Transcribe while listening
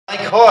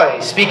Mike Hoye,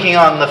 speaking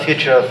on the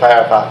future of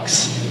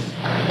Firefox.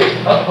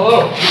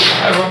 Hello.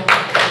 Hi, everyone.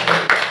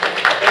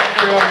 Thanks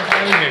for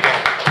having me again.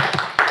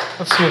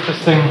 Let's see if this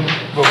thing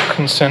will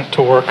consent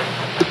to work.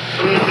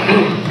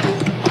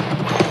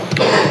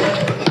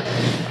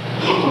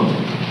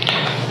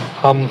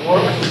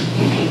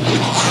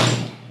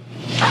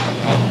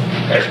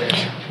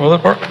 Will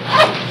it work?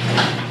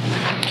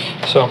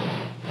 So,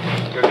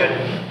 You're good.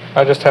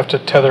 I just have to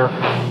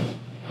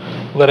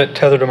let it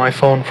tether to my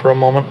phone for a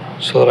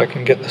moment so that I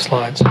can get the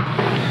slides.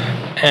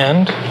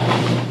 And,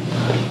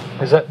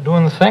 is that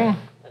doing the thing?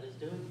 That is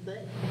doing the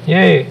thing.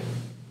 Yay.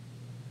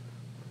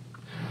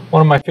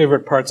 One of my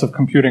favorite parts of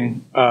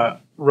computing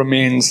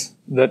remains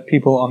that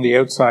people on the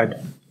outside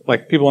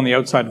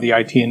of the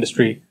IT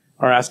industry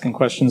are asking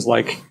questions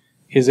like,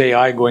 is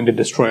AI going to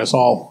destroy us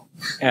all?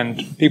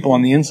 And people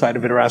on the inside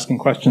of it are asking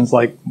questions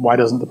like, why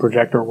doesn't the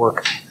projector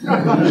work?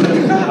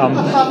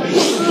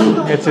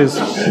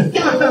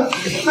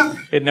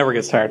 It never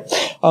gets tired.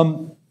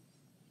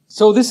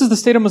 So this is the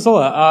State of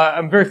Mozilla.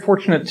 I'm very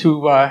fortunate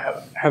to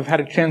have had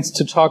a chance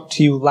to talk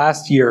to you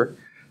last year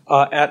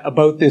at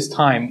about this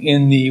time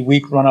in the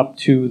week run-up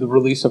to the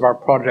release of our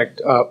project,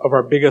 of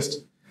our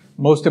biggest,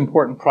 most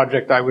important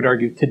project, I would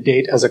argue, to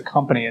date as a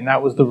company, and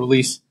that was the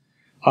release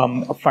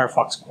of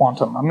Firefox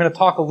Quantum. I'm going to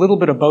talk a little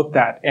bit about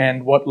that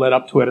and what led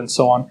up to it and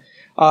so on.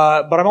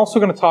 But I'm also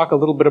going to talk a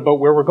little bit about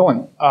where we're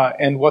going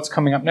and what's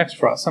coming up next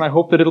for us. And I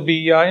hope that it'll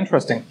be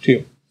interesting to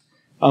you.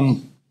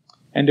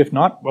 And if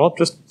not, well,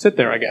 just sit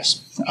there, I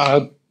guess.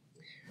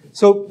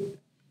 So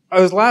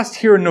I was last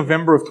here in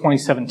November of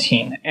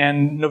 2017.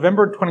 And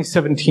November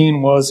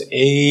 2017 was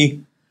a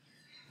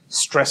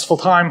stressful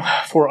time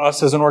for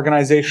us as an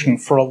organization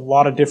for a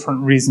lot of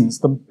different reasons.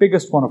 The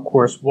biggest one, of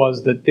course,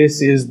 was that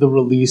this is the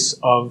release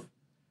of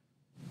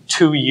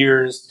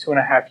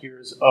 2.5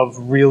 years of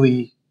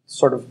really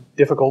sort of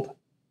difficult,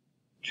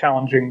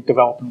 challenging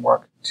development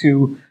work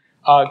to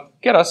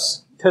get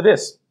us to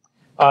this.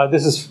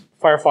 This is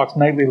Firefox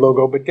Nightly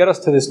logo, but get us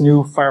to this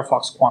new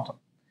Firefox Quantum,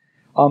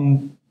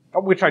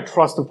 which I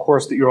trust, of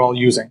course, that you're all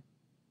using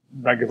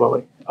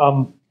regularly.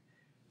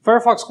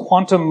 Firefox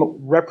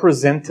Quantum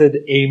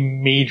represented a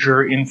major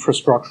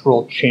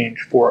infrastructural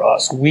change for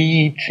us.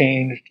 We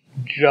changed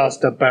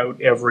just about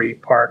every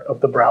part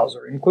of the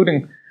browser,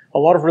 including a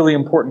lot of really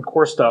important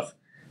core stuff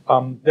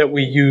that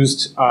we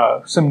used,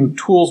 some new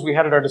tools we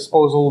had at our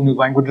disposal, new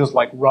languages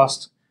like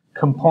Rust,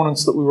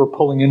 components that we were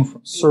pulling in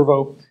from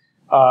Servo,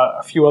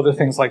 a few other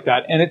things like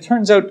that. And it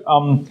turns out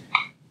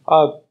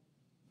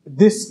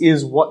this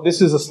is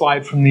a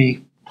slide from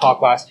the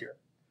talk last year.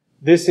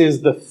 This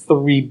is the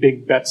 3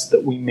 big bets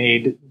that we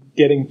made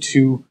getting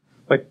to,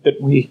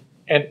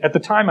 and at the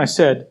time I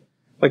said,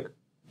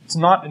 it's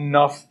not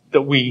enough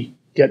that we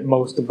get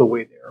most of the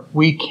way there.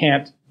 We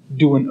can't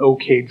do an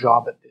okay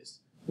job at this.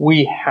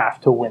 We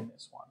have to win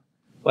this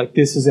one.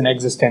 This is an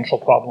existential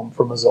problem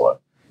for Mozilla.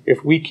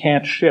 If we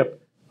can't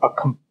ship a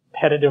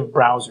competitive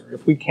browser,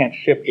 if we can't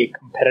ship a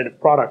competitive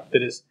product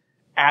that is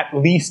at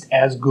least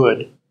as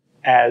good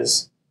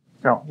as,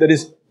 that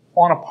is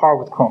on a par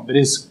with Chrome, that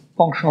is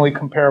functionally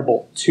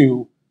comparable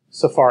to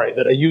Safari,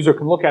 that a user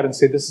can look at and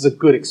say, this is a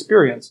good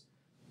experience,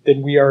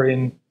 then we are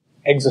in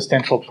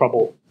existential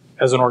trouble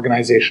as an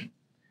organization.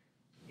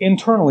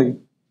 Internally,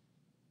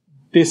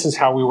 this is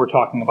how we were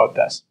talking about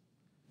this.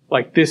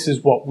 This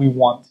is what we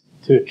want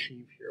to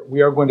achieve here. We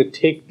are going to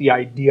take the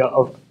idea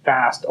of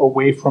fast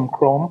away from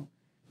Chrome,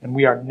 and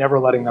we are never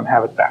letting them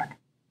have it back.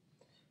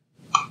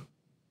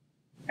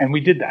 And we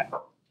did that,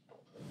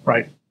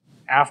 right?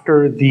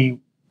 After the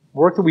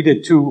work that we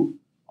did to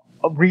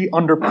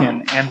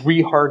re-underpin and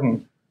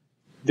re-harden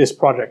this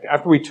project,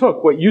 after we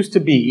took what used to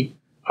be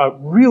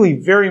really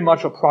very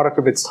much a product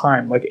of its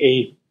time,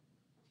 a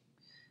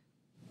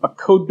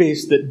code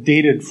base that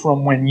dated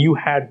from when you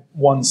had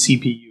one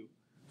CPU,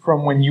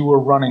 from when you were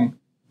running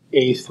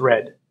a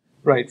thread,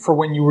 right? For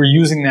when you were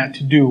using that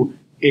to do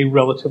a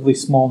relatively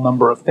small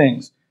number of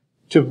things,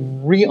 to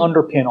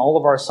re-underpin all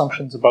of our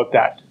assumptions about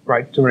that,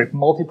 right? To make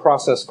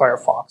multi-process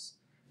Firefox,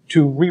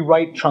 to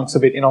rewrite chunks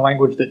of it in a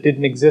language that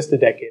didn't exist a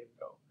decade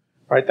ago,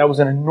 right? That was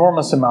an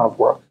enormous amount of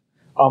work.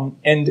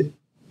 And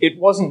it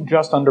wasn't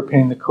just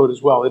underpinning the code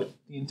as well. The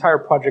entire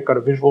project got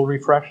a visual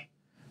refresh,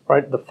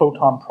 right? The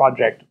Photon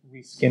project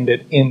reskinned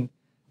it in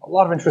a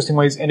lot of interesting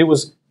ways, and it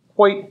was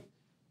quite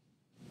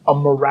a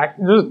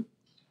miraculous.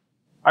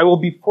 I will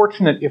be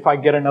fortunate if I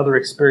get another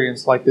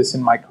experience like this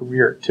in my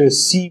career, to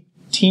see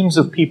teams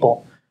of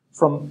people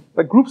from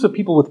groups of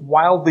people with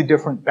wildly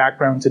different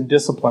backgrounds and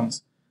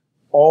disciplines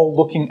all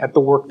looking at the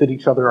work that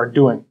each other are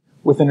doing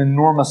with an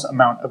enormous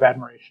amount of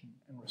admiration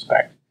and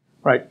respect,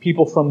 right?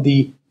 People from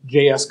the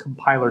JS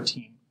compiler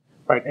team,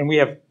 right? And we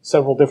have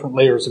several different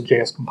layers of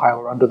JS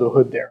compiler under the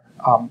hood there.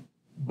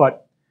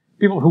 But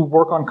people who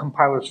work on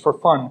compilers for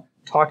fun,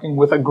 talking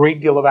with a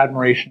great deal of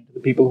admiration to the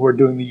people who are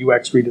doing the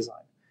UX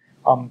redesign,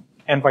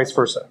 and vice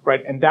versa,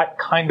 right? And that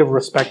kind of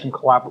respect and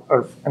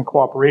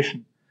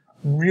cooperation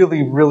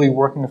really, really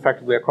working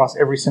effectively across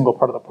every single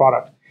part of the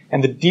product.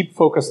 And the deep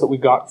focus that we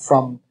got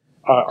from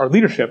our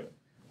leadership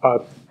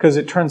because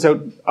it turns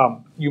out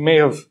you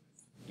may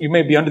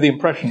be under the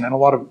impression, and a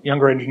lot of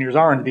younger engineers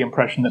are under the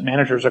impression, that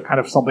managers are kind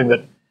of something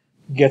that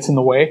gets in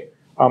the way.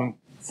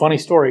 Funny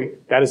story,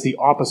 that is the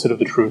opposite of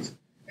the truth.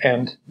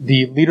 And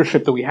the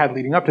leadership that we had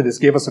leading up to this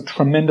gave us a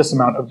tremendous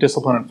amount of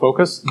discipline and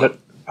focus that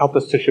helped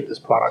us to ship this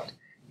product.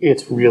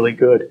 It's really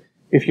good.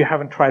 If you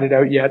haven't tried it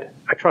out yet,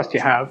 I trust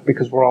you have,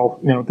 because we're all,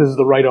 this is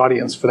the right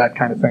audience for that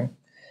kind of thing.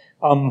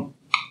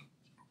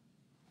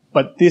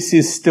 But this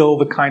is still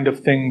the kind of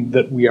thing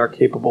that we are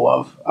capable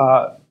of.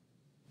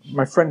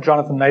 My friend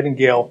Jonathan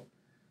Nightingale,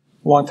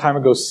 a long time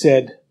ago,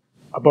 said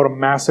about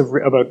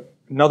about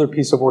another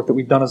piece of work that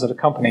we've done as a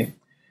company.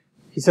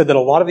 He said that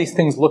a lot of these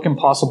things look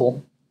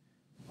impossible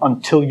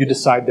until you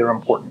decide they're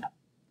important,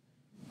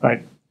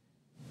 right?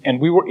 And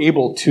we were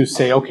able to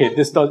say, okay,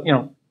 this does,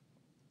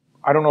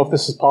 I don't know if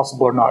this is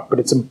possible or not, but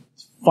it's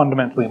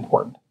fundamentally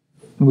important.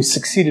 And we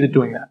succeeded at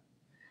doing that.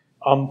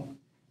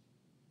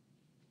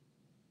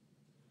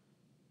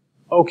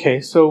 Okay,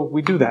 so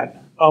we do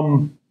that.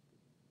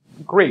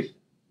 Great.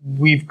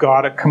 We've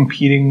got a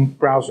competing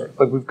browser.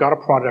 Like, we've got a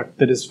product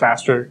that is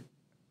faster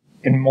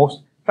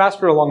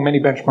along many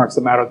benchmarks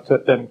that matter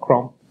than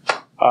Chrome,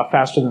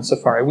 faster than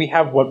Safari. We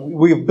have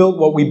built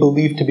what we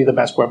believe to be the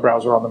best web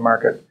browser on the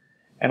market.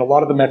 And a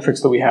lot of the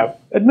metrics that we have,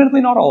 admittedly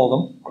not all of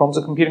them, Chrome's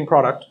a competing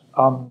product,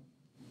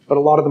 but a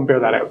lot of them bear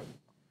that out.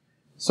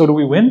 So do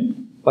we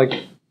win?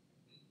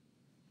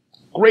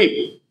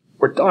 Great,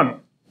 we're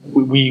done.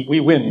 We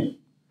win.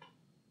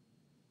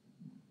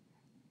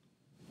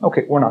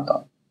 Okay, we're not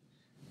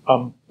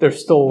done. There's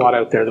still a lot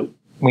out there that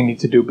we need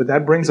to do, but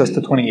that brings us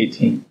to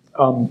 2018.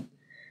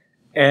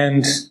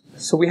 And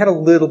so we had a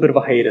little bit of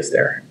a hiatus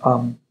there.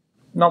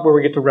 Not where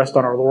we get to rest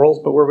on our laurels,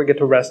 but where we get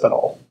to rest at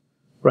all,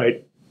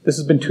 right? This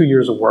has been 2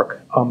 years of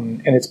work,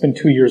 and it's been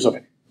 2 years of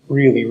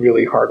really,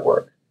 really hard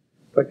work.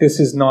 This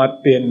has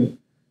not been,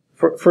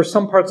 for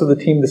some parts of the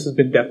team, this has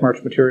been death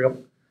march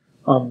material.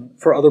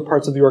 For other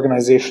parts of the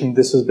organization,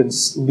 this has been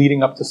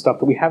leading up to stuff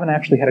that we haven't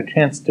actually had a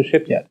chance to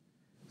ship yet.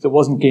 So it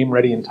wasn't game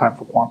ready in time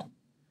for Quantum.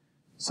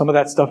 Some of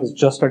that stuff is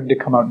just starting to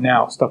come out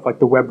now. Stuff like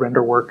the web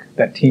render work,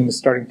 that team is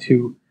starting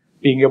to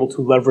being able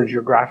to leverage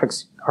your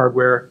graphics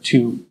hardware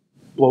to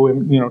blow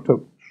in,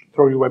 to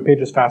throw your web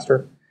pages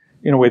faster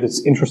in a way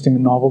that's interesting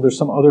and novel. There's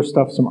some other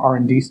stuff, some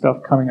R&D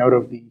stuff coming out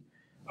of the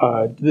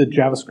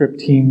JavaScript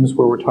teams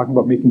where we're talking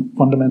about making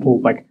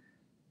fundamental,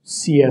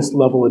 CS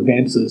level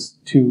advances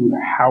to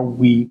how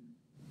we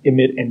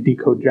emit and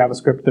decode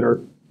JavaScript that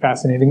are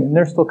fascinating, and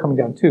they're still coming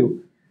down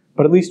too.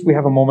 But at least we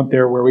have a moment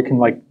there where we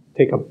can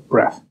take a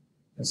breath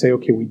and say,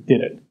 okay, we did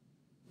it.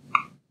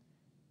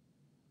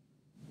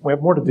 We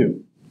have more to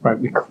do, right?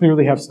 We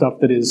clearly have stuff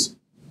that is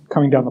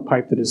coming down the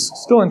pipe that is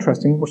still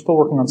interesting. We're still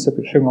working on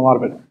shipping a lot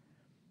of it.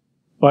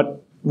 But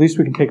at least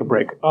we can take a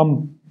break.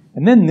 And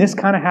then this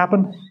kind of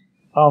happened.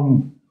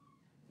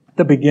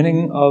 The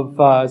beginning of,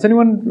 does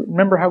anyone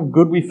remember how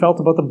good we felt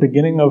about the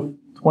beginning of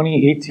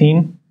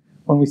 2018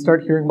 when we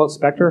started hearing about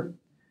Spectre,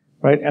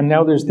 right? And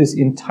now there's this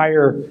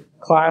entire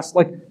class.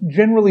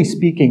 Generally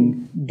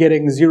speaking,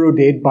 getting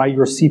zero-dayed by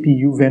your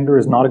CPU vendor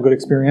is not a good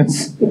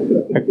experience.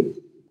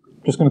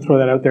 Just going to throw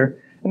that out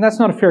there. And that's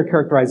not a fair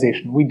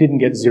characterization. We didn't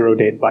get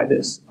zero-dayed by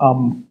this.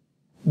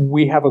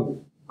 We have a really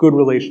good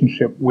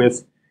relationship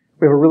with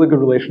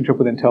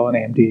Intel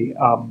and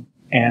AMD,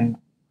 and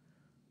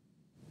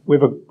we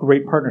have a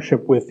great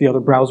partnership with the other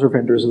browser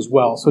vendors as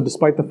well. So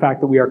despite the fact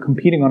that we are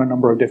competing on a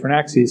number of different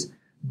axes,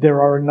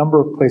 there are a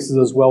number of places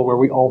as well where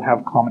we all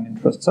have common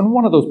interests. And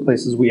one of those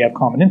places we have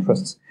common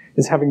interests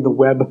is having the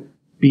web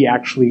be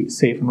actually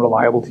safe and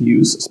reliable to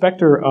use.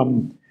 Spectre,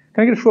 can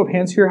I get a show of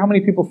hands here? How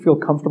many people feel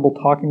comfortable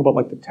talking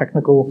about the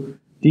technical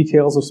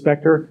details of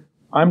Spectre?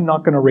 I'm not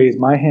going to raise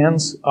my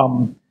hands,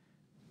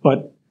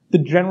 but the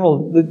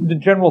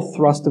general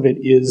thrust of it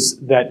is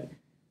that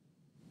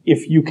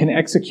if you can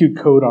execute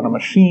code on a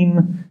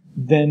machine,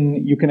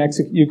 then you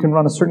can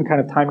run a certain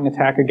kind of timing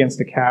attack against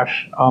a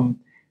cache.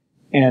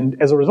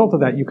 And as a result of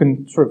that, you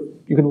can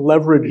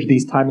leverage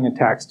these timing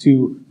attacks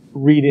to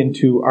read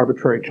into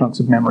arbitrary chunks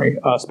of memory.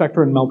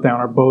 Spectre and Meltdown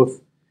are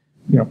both,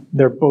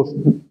 they're both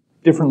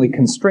differently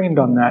constrained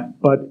on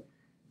that. But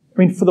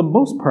for the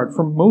most part,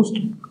 for most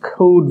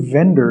code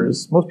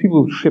vendors, most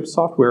people who ship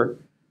software,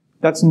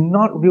 that's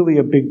not really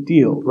a big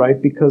deal,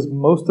 right? Because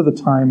most of the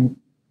time,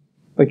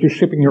 you're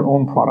shipping your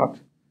own product.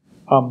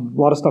 A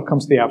lot of stuff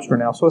comes to the App Store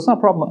now, so it's not a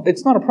problem.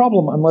 It's not a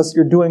problem unless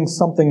you're doing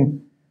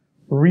something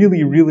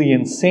really, really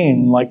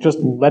insane, like just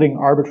letting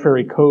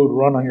arbitrary code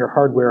run on your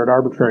hardware at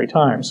arbitrary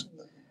times.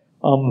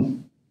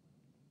 So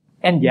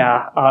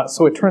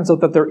it turns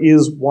out that there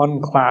is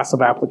one class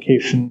of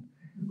application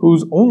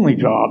whose only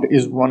job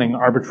is running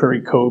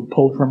arbitrary code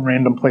pulled from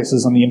random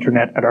places on the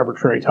internet at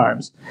arbitrary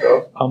times.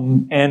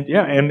 And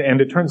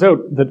it turns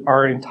out that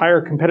our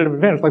entire competitive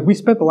advantage, we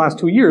spent the last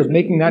 2 years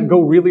making that go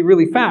really,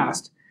 really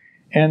fast.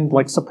 And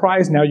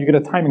surprise, now you get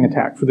a timing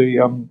attack for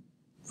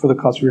the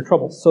cost of your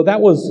trouble. So that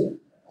was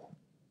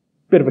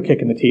bit of a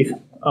kick in the teeth.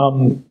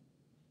 And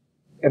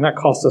that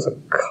cost us a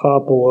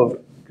couple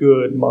of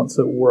good months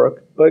at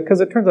work, but because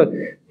it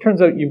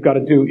turns out you've got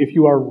to do, if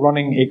you are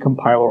running a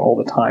compiler all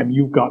the time,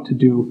 you've got to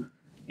do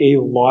a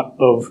lot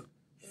of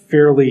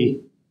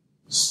fairly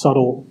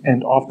subtle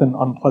and often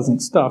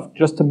unpleasant stuff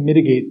just to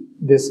mitigate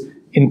this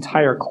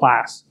entire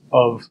class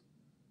of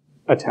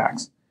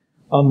attacks.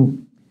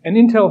 And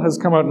Intel has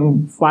come out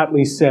and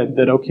flatly said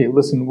that, okay,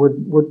 listen,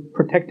 we're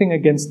protecting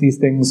against these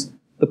things.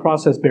 The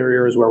process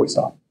barrier is where we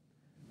stop,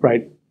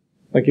 right?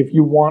 Like if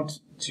you want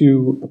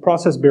to, the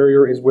process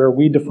barrier is where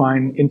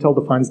Intel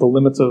defines the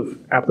limits of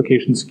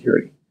application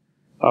security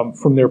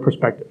from their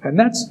perspective. And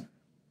that's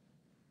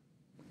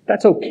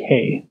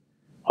okay.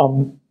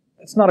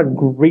 It's not a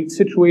great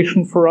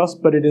situation for us,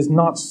 but it is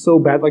not so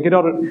bad. Like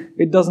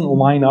it doesn't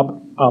line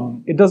up,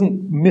 it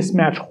doesn't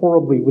mismatch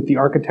horribly with the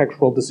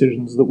architectural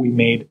decisions that we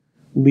made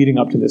leading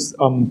up to this.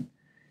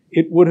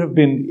 It would have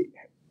been,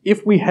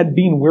 if we had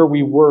been where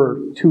we were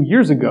 2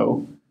 years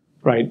ago,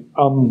 right,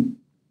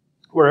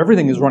 where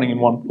everything is running in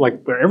one,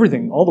 like where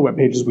everything, all the web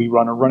pages we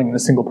run are running in a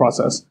single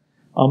process,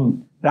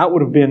 that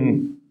would have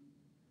been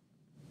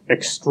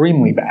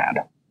extremely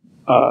bad.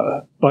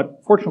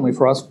 But fortunately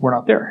for us, we're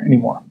not there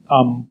anymore.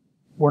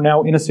 We're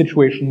now in a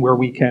situation where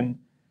we can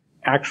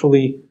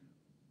actually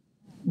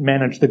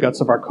manage the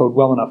guts of our code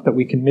well enough that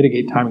we can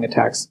mitigate timing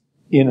attacks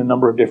in a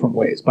number of different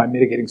ways, by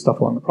mitigating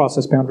stuff along the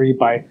process boundary,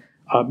 by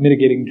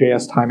mitigating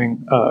JS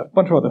timing, a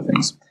bunch of other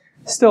things.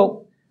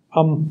 Still,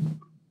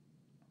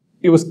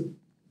 it was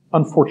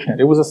unfortunate.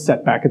 It was a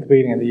setback at the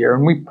beginning of the year,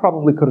 and we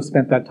probably could have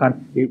spent that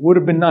time. It would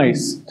have been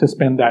nice to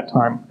spend that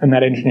time and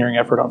that engineering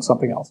effort on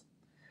something else.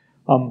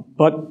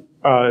 But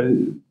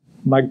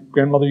my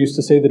grandmother used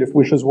to say that if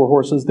wishes were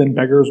horses, then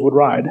beggars would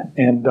ride,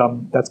 and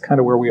that's kind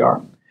of where we are.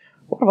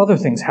 A lot of other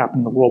things happened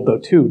in the world, though,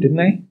 too, didn't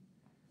they?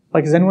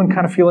 Like, is anyone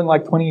kind of feeling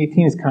like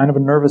 2018 is kind of a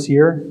nervous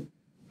year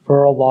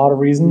for a lot of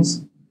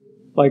reasons?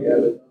 Like,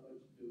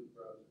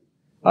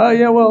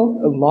 yeah, well,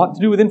 a lot to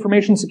do with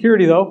information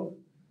security, though.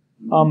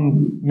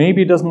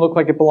 Maybe it doesn't look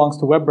like it belongs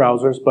to web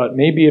browsers, but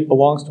maybe it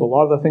belongs to a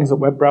lot of the things that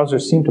web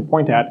browsers seem to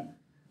point at,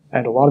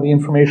 and a lot of the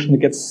information that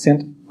gets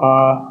sent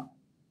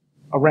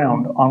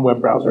around on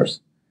web browsers.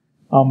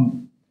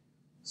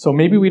 So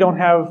maybe we don't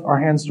have our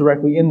hands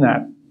directly in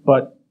that,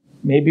 but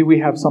maybe we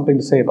have something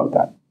to say about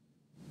that.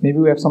 Maybe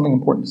we have something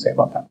important to say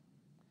about that.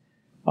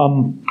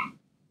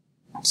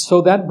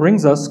 So that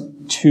brings us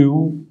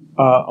to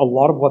a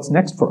lot of what's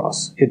next for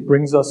us. It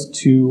brings us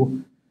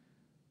to,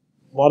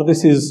 a lot of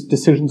this is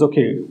decisions,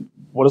 okay,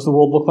 what does the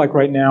world look like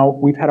right now?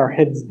 We've had our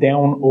heads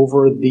down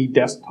over the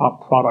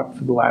desktop product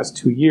for the last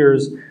 2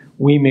 years.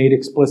 We made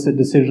explicit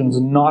decisions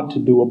not to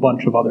do a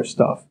bunch of other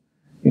stuff,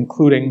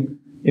 including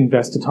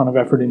invest a ton of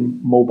effort in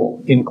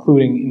mobile,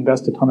 including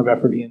invest a ton of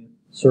effort in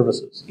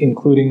services,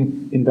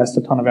 including invest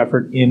a ton of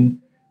effort in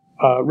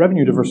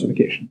revenue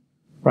diversification,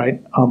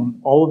 right?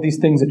 All of these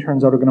things, it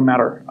turns out, are going to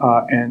matter,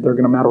 and they're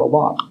going to matter a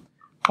lot.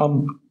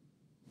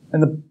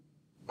 And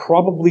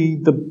probably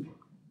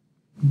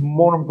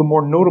one of the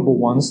more notable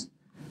ones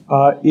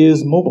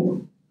is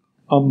mobile,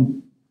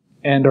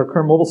 and our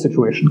current mobile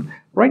situation.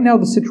 Right now,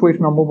 the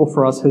situation on mobile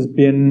for us has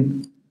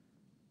been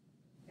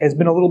a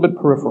little bit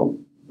peripheral.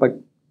 Like,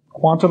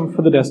 Quantum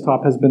for the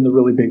desktop has been the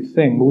really big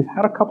thing, but we've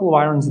had a couple of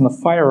irons in the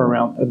fire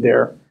around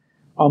there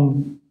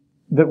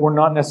that were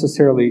not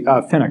necessarily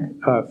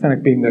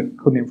Fennec being the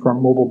codename for our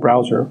mobile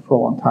browser for a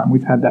long time.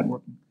 We've had that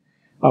working.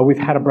 We've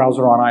had a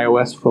browser on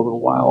iOS for a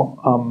little while.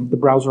 The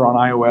browser on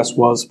iOS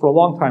was, for a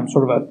long time,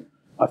 sort of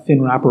a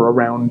thin wrapper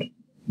around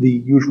the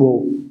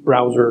usual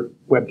browser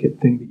WebKit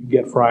thing that you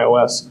get for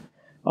iOS.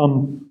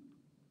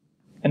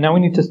 And now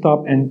we need to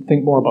stop and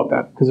think more about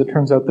that, because it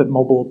turns out that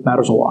mobile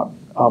matters a lot.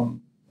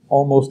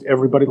 Almost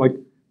everybody, like,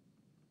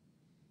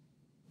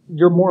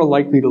 you're more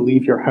likely to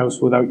leave your house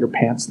without your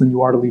pants than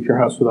you are to leave your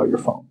house without your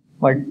phone.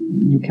 Like,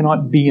 you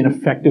cannot be an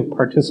effective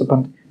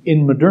participant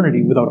in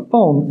modernity without a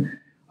phone.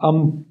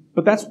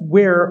 But that's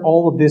where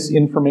all of this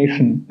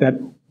information that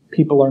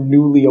people are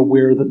newly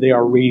aware that they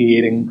are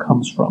radiating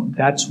comes from.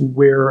 That's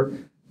where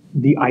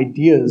the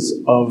ideas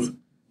of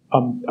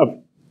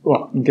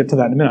well, I'll get to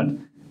that in a minute.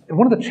 And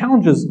one of the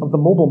challenges of the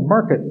mobile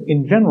market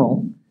in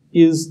general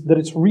is that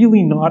it's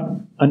really not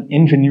an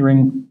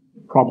engineering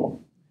problem,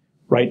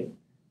 right?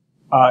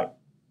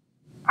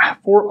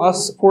 For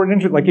us, for an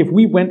engineer, like if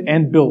we went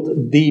and built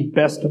the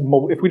best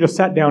mobile, if we just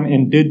sat down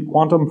and did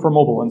Quantum for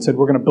mobile and said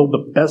we're going to build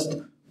the best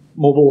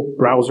mobile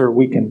browser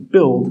we can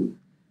build,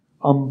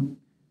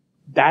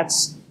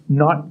 that's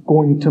not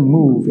going to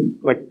move.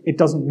 Like, it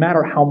doesn't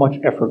matter how much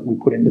effort we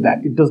put into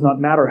that. It does not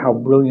matter how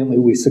brilliantly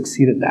we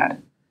succeed at that,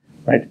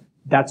 right?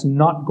 That's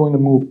not going to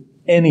move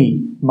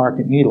any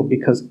market needle,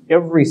 because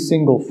every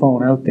single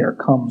phone out there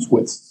comes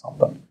with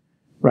something,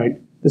 right?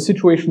 The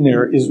situation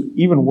there is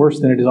even worse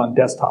than it is on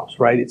desktops,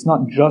 right? It's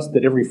not just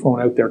that every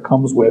phone out there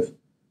comes with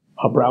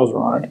a browser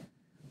on it.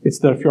 It's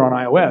that if you're on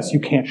iOS, you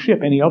can't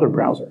ship any other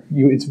browser.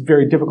 It's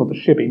very difficult to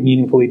ship a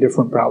meaningfully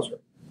different browser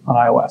on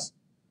iOS.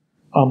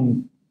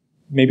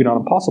 Maybe not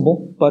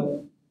impossible,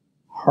 but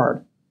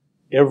hard.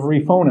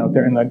 Every phone out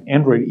there in the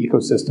Android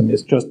ecosystem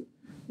is just,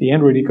 the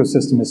Android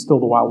ecosystem is still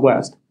the Wild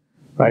West,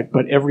 right?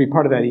 But every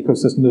part of that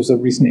ecosystem, there's a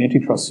recent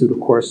antitrust suit, of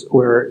course,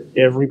 where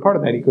every part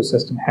of that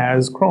ecosystem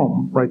has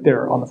Chrome right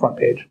there on the front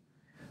page.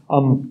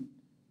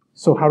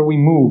 So how do we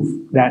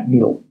move that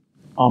needle?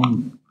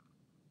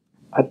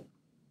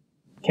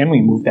 Can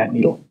we move that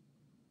needle?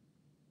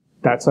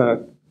 That's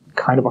a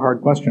kind of a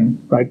hard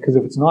question, right? Because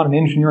if it's not an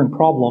engineering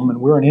problem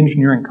and we're an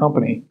engineering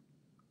company,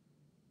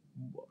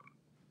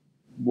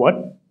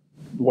 what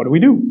do we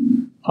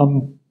do?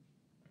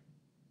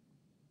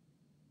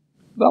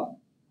 Well,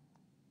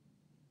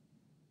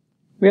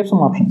 we have some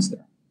options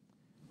there.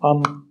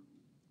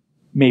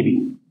 Maybe.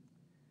 And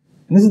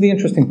this is the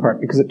interesting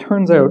part, because it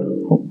turns out,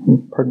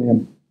 pardon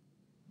me,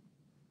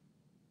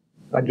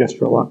 I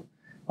gesture a lot.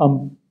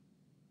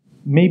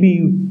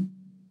 Maybe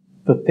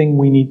the thing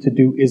we need to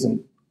do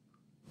isn't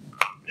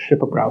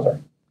ship a browser,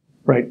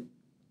 right?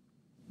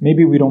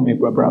 Maybe we don't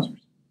make web browsers.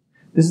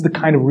 This is the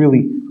kind of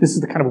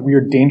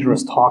weird,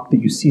 dangerous talk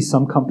that you see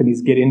some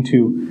companies get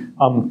into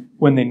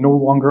when they no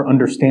longer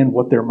understand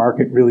what their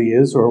market really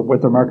is or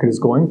what their market is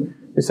going.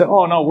 They say,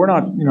 "Oh no, we're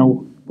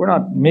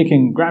not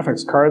making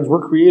graphics cards.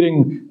 We're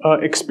creating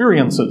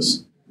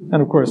experiences."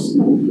 And of course,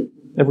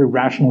 every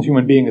rational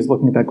human being is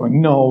looking at that,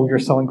 going, "No, you're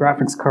selling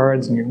graphics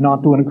cards, and you're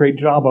not doing a great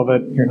job of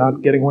it. You're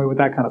not getting away with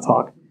that kind of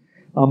talk."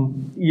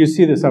 You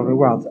see this out in the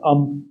wild.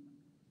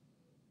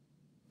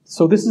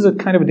 So this is a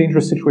kind of a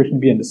dangerous situation to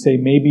be in, to say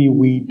maybe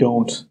we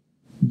don't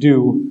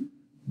do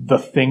the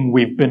thing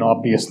we've been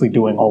obviously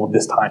doing all of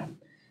this time.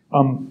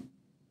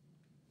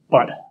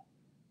 But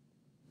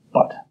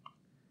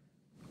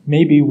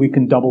maybe we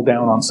can double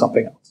down on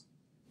something else,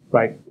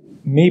 right?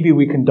 Maybe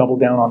we can double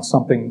down on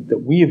something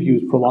that we have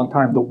used for a long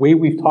time, the way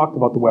we've talked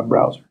about the web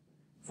browser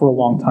for a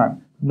long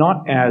time,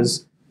 not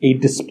as a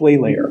display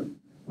layer.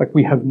 Like,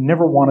 we have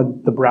never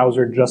wanted the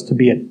browser just to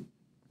be a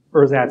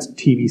ersatz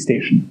TV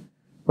station,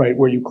 right,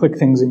 where you click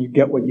things and you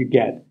get what you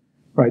get,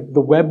 right? The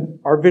web,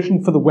 our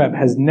vision for the web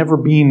has never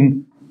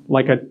been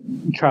like a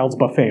child's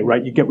buffet,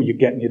 right? You get what you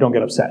get and you don't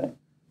get upset,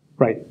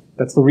 right?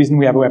 That's the reason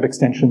we have web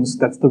extensions.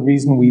 That's the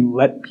reason we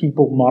let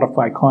people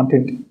modify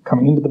content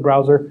coming into the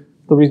browser.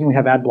 It's the reason we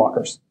have ad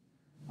blockers.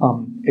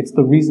 It's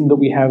the reason that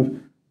we have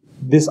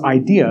this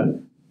idea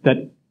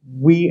that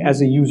we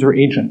as a user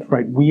agent,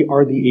 right, we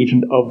are the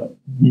agent of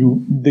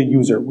you, the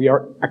user. We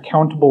are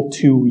accountable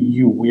to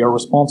you. We are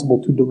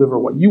responsible to deliver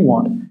what you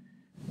want.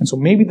 And so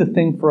maybe the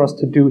thing for us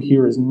to do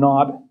here is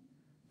not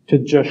to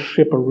just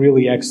ship a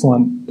really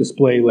excellent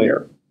display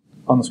layer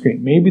on the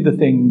screen. Maybe the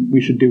thing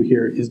we should do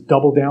here is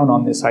double down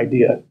on this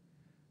idea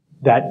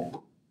that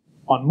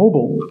on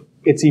mobile,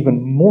 it's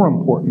even more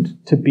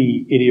important to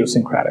be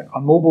idiosyncratic.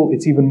 On mobile,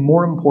 it's even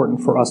more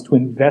important for us to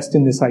invest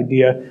in this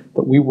idea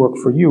that we work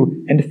for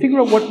you and to figure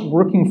out what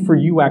working for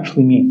you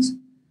actually means,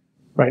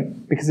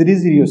 right? Because it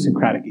is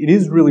idiosyncratic. It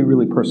is really,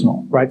 really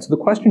personal, right? So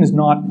the question is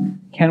not,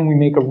 can we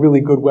make a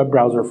really good web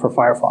browser for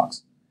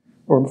Firefox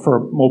or for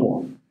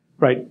mobile,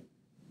 right?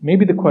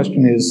 Maybe the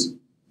question is,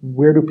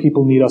 where do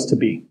people need us to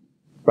be,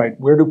 right?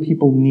 Where do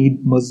people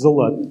need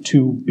Mozilla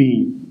to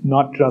be?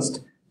 Not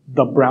just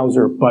the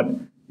browser, but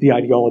the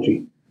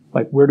ideology.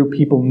 Like, where do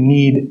people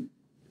need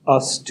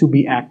us to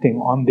be acting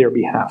on their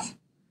behalf,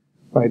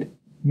 right?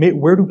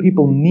 Where do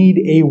people need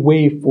a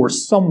way for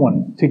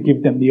someone to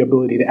give them the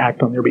ability to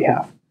act on their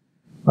behalf,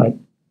 right?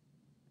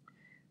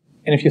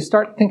 And if you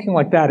start thinking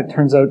like that, it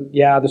turns out,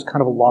 yeah, there's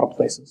kind of a lot of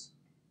places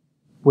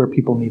where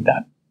people need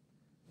that,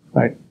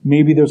 right?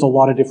 Maybe there's a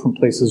lot of different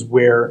places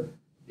where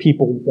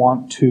people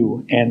want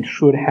to and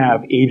should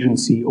have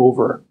agency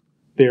over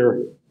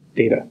their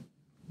data,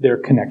 their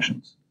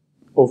connections,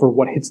 over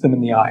what hits them in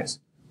the eyes,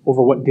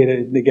 over what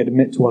data they get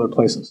emit to other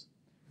places,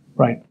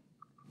 right?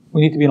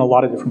 We need to be in a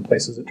lot of different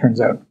places, it turns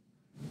out,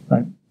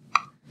 right?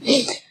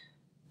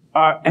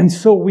 And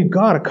so we've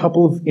got a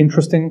couple of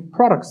interesting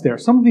products there.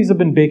 Some of these have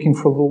been baking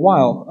for a little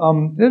while.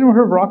 Has anyone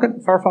heard of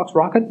Rocket, Firefox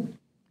Rocket?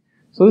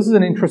 So this is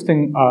an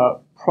interesting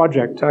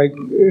project.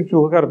 If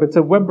you look at it, it's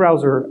a web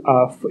browser.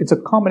 It's a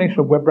combination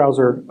of web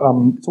browser.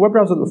 It's a web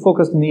browser that's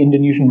focused in the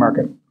Indonesian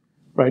market,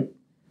 right?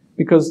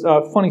 Because,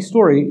 funny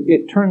story,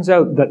 it turns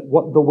out that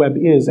what the web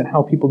is and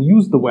how people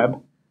use the web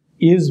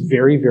is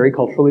very, very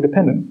culturally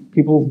dependent.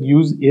 People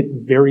use it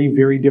very,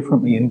 very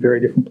differently in very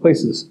different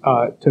places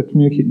to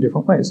communicate in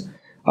different ways.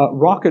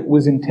 Rocket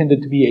was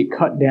intended to be a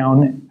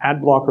cut-down,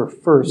 ad blocker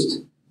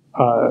first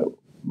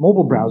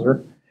mobile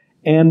browser,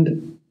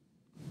 and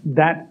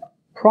that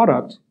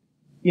product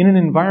in an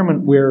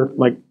environment where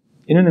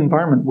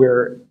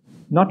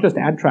not just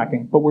ad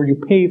tracking, but where you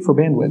pay for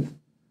bandwidth.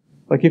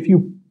 Like,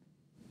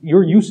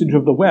 your usage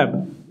of the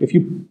web, if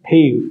you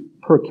pay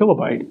per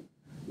kilobyte,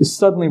 is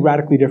suddenly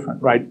radically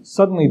different, right?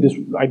 Suddenly this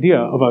idea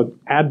of an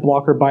ad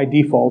blocker by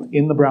default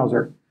in the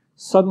browser,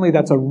 suddenly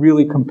that's a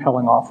really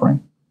compelling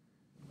offering,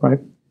 right?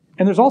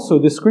 And there's also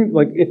this screen,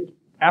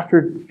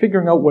 after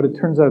figuring out what it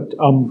turns out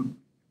the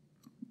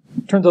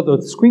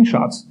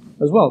screenshots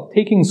as well,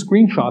 taking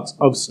screenshots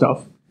of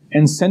stuff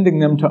and sending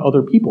them to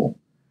other people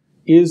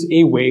is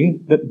a way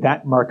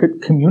that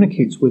market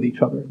communicates with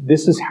each other.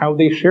 This is how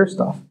they share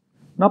stuff.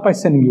 Not by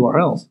sending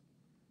URLs,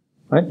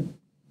 right?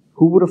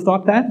 Who would have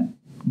thought that?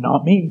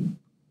 Not me.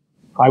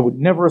 I would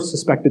never have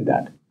suspected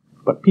that.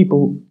 But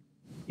people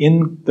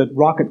in the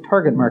rocket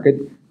target market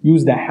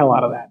use the hell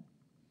out of that,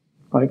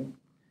 right?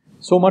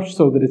 So much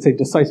so that it's a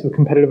decisive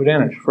competitive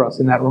advantage for us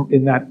in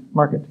that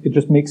market. It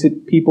just makes it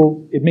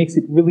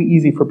really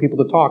easy for people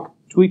to talk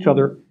to each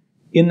other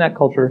in that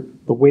culture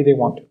the way they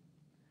want to,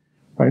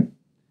 right?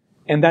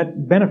 And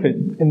that benefit,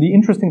 and the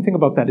interesting thing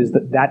about that is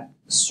that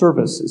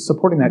service,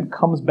 supporting that,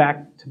 comes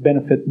back to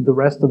benefit the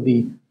rest of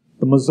the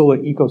Mozilla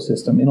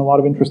ecosystem in a lot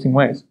of interesting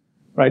ways,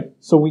 right?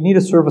 So we need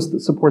a service that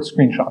supports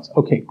screenshots.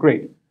 Okay,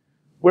 great.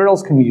 Where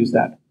else can we use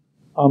that?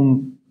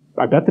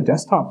 I bet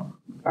desktop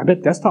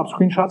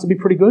screenshots would be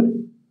pretty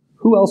good.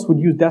 Who else would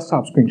use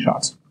desktop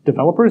screenshots?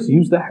 Developers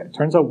use that. It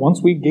turns out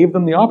once we gave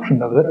them the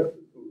option of it.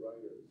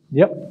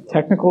 Yep,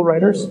 technical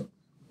writers,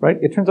 right?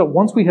 It turns out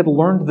once we had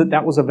learned that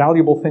that was a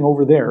valuable thing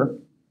over there,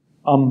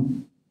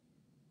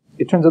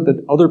 it turns out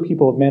that other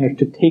people have managed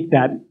to take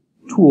that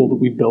tool that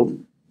we built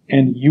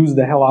and use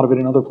the hell out of it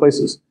in other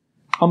places.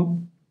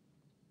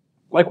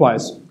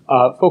 Likewise,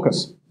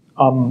 Focus.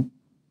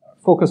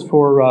 Focus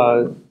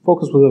was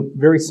a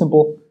very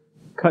simple,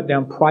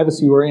 cut-down,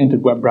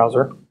 privacy-oriented web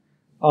browser.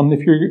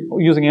 If you're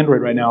using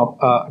Android right now,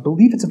 I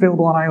believe it's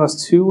available on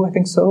iOS 2, I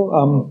think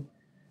so.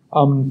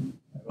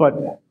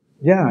 But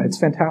yeah, it's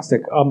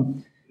fantastic.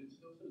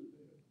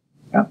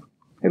 Yeah,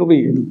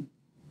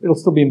 it'll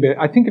still be in beta.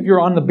 I think if you're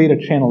on the beta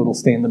channel, it'll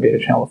stay in the beta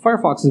channel.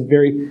 Firefox is a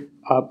very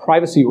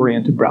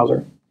privacy-oriented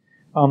browser.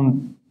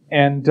 One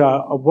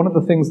of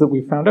the things that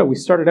we found out, we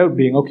started out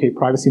being, okay,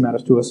 privacy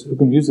matters to us, who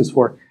can we use this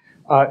for?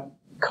 A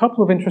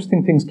couple of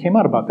interesting things came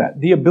out about that.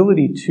 The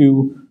ability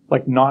to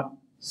not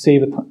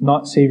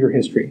save your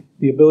history.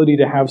 The ability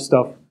to have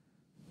stuff,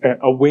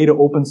 a way to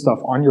open stuff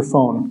on your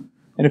phone.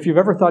 And if you've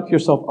ever thought to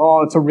yourself,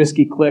 oh, it's a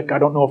risky click, I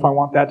don't know if I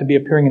want that to be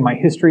appearing in my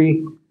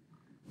history,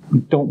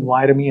 don't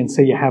lie to me and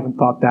say you haven't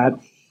thought that,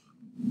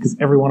 because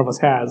every one of us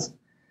has.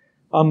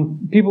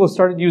 People have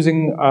started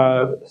using,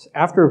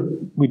 after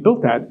we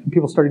built that,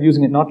 people started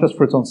using it not just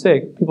for its own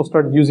sake, people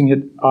started using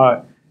it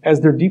as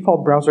their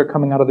default browser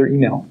coming out of their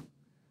email.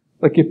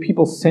 Like if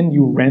people send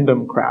you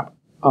random crap,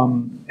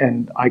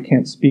 and I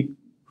can't speak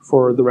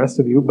for the rest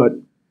of you, but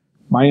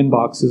my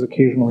inbox is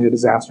occasionally a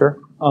disaster.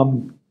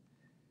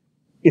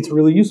 It's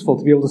really useful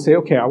to be able to say,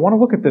 okay, I want to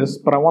look at this,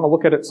 but I want to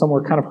look at it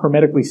somewhere kind of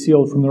hermetically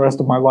sealed from the rest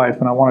of my life,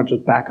 and I want to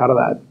just back out of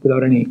that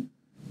without any,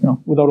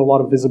 without a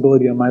lot of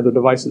visibility on my other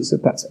devices.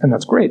 And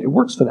that's great. It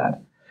works for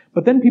that.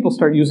 But then people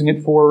start using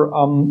it for,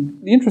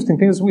 the interesting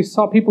thing is we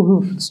saw people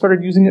who've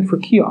started using it for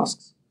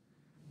kiosks,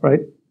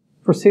 right?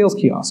 For sales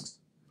kiosks.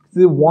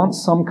 They want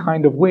some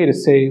kind of way to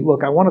say,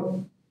 look, I want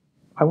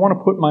to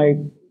put my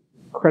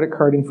credit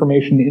card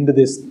information into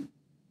this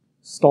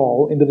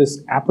stall, into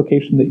this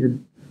application that you're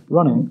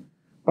running,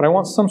 but I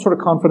want some sort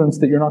of confidence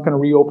that you're not going to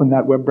reopen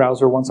that web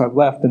browser once I've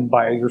left and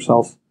buy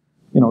yourself,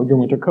 your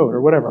winter coat or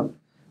whatever.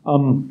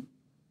 And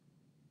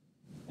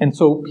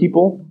so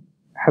people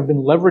have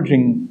been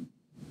leveraging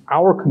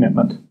our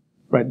commitment,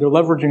 right? They're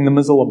leveraging the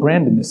Mozilla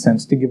brand in this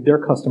sense to give their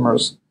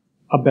customers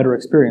a better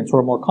experience or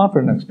a more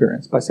confident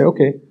experience by saying,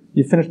 okay,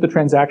 you finished the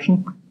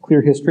transaction,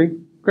 clear history,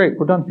 great,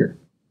 we're done here.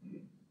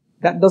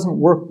 That doesn't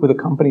work with a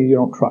company you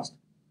don't trust,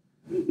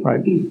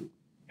 right?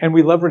 And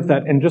we leverage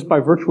that, and just by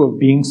virtue of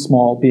being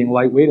small, being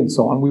lightweight, and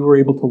so on, we were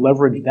able to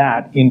leverage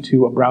that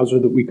into a browser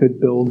that we could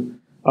build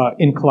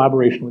in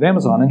collaboration with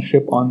Amazon and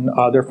ship on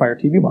their Fire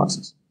TV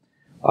boxes.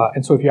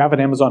 And so if you have an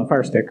Amazon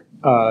Fire Stick,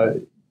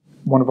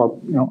 one of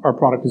our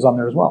product is on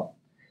there as well.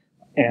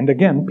 And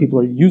again, people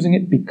are using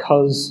it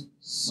because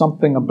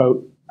something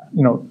about,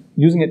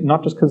 using it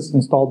not just because it's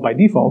installed by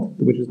default,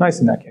 which is nice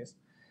in that case,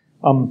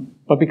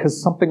 but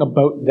because something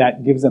about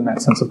that gives them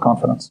that sense of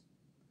confidence.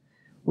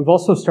 We've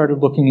also started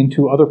looking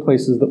into other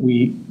places that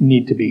we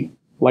need to be,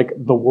 like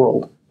the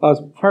world.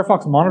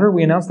 Firefox Monitor,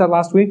 we announced that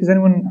last week. Has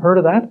anyone heard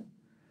of that?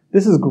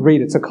 This is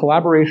great. It's a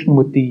collaboration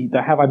with the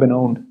Have I Been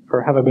Owned,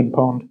 or Have I Been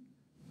Pwned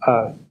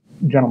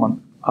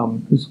gentleman,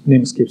 whose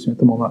name escapes me at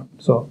the moment.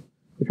 So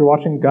if you're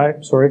watching, guy,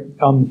 sorry.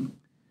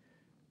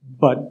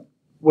 But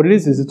what it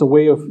is it's a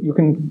way of, you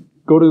can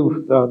go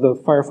to the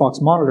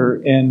Firefox Monitor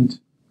and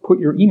put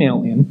your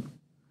email in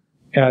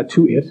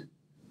to it.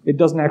 It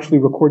doesn't actually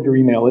record your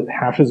email. It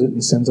hashes it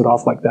and sends it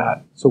off like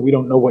that. So we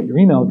don't know what your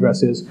email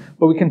address is,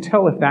 but we can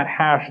tell if that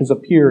hash has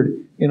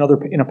appeared in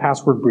a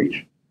password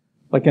breach,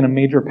 like in a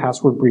major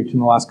password breach in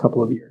the last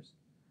couple of years.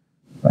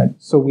 Right?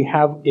 So we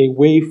have a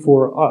way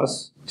for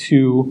us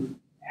to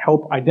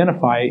help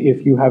identify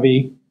if you have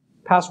a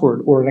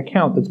password or an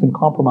account that's been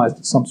compromised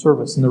at some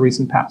service in the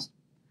recent past.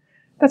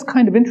 That's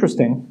kind of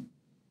interesting,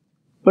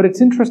 but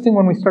it's interesting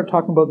when we start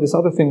talking about this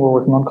other thing we're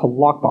working on called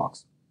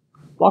Lockbox.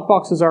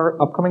 Lockbox is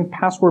our upcoming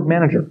password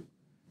manager,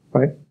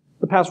 right?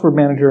 The password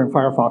manager in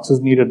Firefox has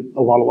needed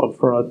a lot of love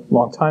for a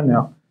long time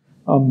now.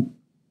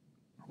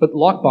 But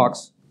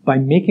Lockbox, by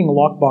making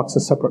Lockbox a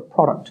separate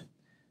product,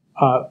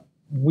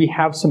 we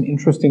have some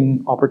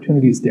interesting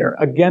opportunities there.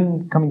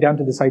 Again, coming down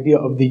to this idea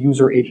of the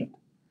user agent,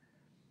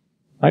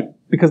 right?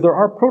 Because there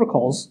are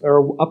protocols, there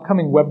are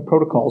upcoming web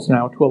protocols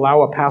now to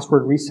allow a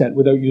password reset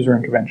without user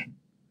intervention,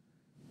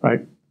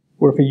 right?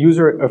 Where if a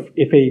user,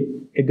 if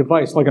a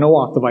device, like an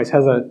OAuth device,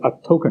 has a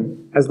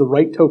token, has the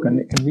right token,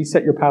 it can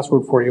reset your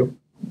password for you.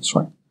 That's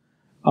right.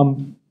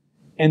 And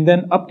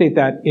then update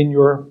that in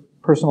your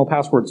personal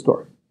password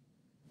store,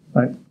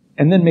 right?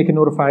 And then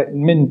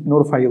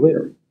notify you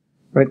later,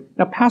 right?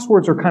 Now,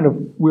 passwords are kind of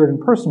weird and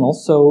personal,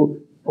 so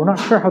we're not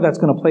sure how that's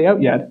going to play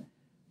out yet,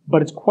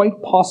 but it's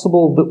quite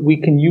possible that we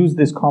can use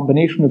this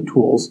combination of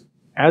tools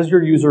as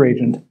your user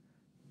agent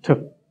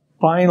to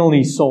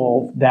finally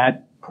solve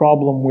that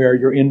problem where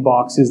your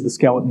inbox is the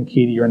skeleton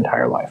key to your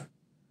entire life,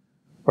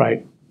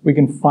 right? We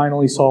can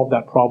finally solve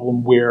that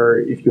problem where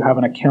if you have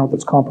an account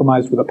that's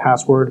compromised with a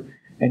password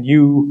and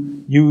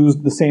you use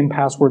the same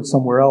password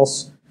somewhere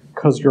else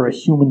because you're a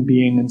human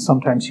being, and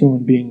sometimes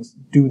human beings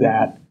do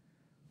that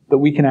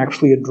we can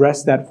actually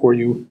address that for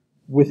you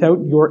without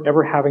your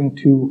ever having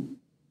to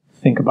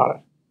think about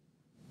it,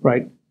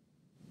 right?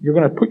 You're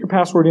going to put your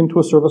password into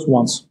a service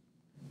once,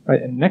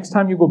 right? And next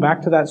time you go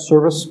back to that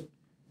service,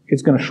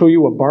 it's going to show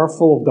you a bar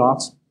full of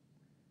dots,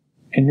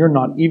 and you're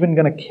not even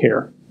going to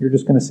care. You're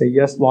just going to say,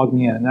 yes, log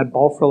me in. And that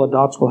bar full of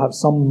dots will have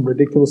some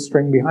ridiculous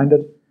string behind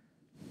it,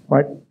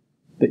 right?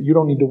 That you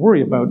don't need to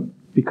worry about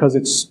because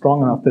it's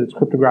strong enough that it's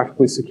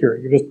cryptographically secure.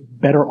 You're just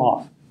better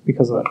off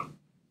because of it.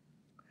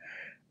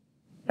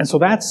 And so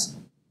that's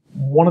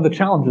one of the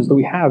challenges that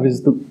we have,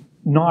 is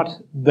not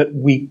that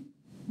we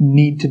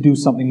need to do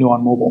something new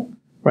on mobile,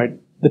 right?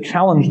 The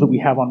challenge that we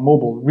have on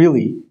mobile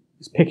really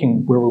is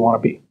picking where we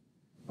want to be,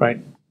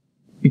 right?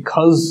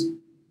 Because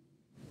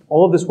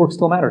all of this work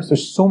still matters.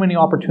 There's so many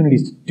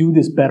opportunities to do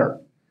this better,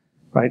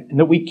 right? And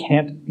that we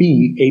can't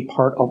be a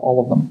part of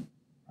all of them.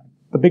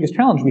 The biggest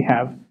challenge we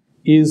have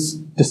is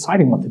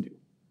deciding what to do,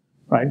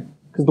 right?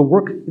 Because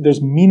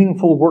there's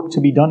meaningful work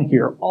to be done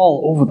here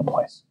all over the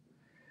place.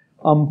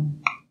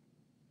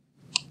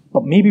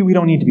 But maybe we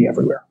don't need to be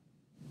everywhere,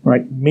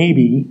 right?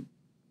 Maybe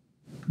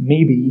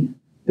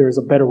there is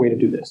a better way to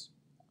do this,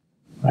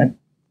 right?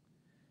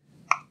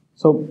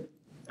 So,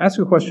 ask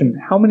you a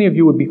question. How many of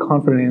you would be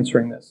confident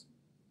answering this?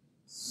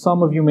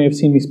 Some of you may have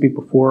seen me speak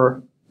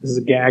before. This is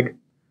a gag.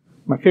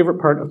 My favorite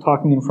part of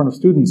talking in front of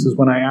students is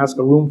when I ask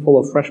a room full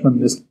of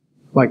freshmen,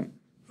 like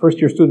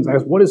first-year students, I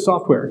ask, what is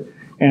software?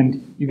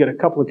 And you get a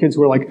couple of kids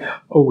who are like,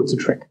 oh, it's a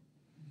trick.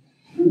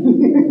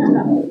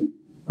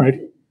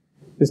 Right?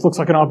 This looks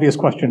like an obvious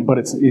question, but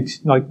it's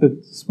like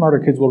the smarter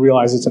kids will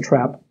realize it's a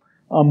trap.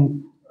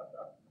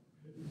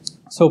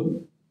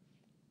 So,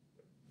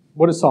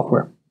 what is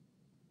software?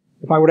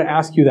 If I were to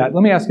ask you that,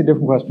 let me ask you a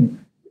different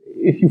question.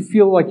 If you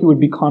feel like you would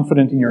be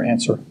confident in your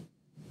answer,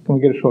 can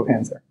we get a show of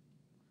hands there?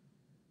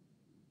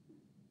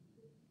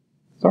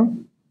 Sorry?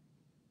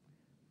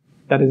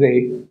 That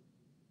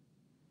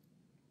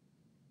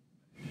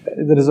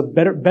is a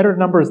better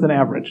numbers than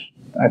average,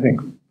 I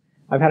think.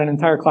 I've had an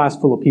entire class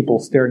full of people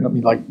staring at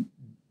me like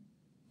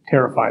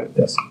terrified at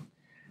this.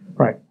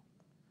 Right.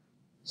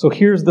 So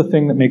here's the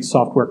thing that makes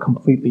software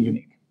completely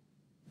unique.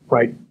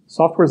 Right?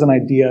 Software is an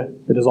idea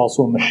that is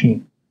also a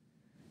machine.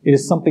 It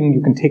is something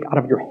you can take out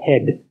of your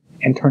head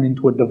and turn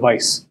into a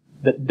device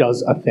that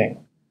does a thing,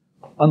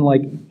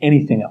 unlike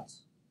anything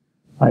else.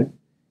 Right?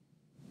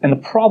 And the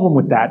problem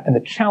with that, and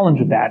the challenge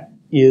of that,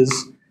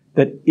 is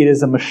that it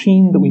is a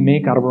machine that we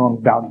make out of our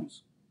own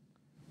values.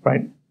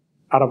 Right?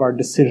 Out of our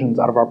decisions,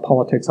 out of our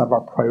politics, out of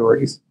our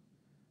priorities.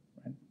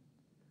 Right?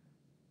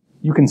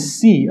 You can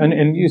see,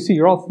 and you see,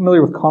 you're all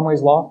familiar with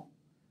Conway's Law?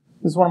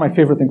 This is one of my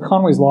favorite things.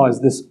 Conway's Law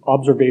is this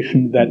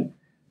observation that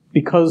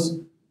because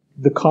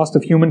the cost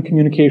of human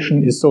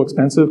communication is so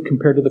expensive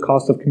compared to the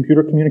cost of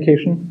computer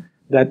communication,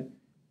 that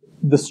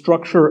the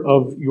structure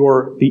of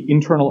the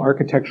internal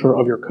architecture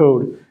of your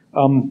code,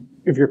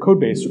 of your code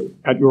base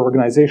at your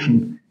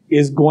organization,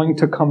 is going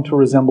to come to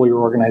resemble your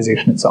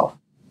organization itself,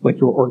 like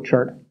your org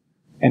chart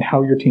and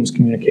how your teams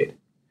communicate.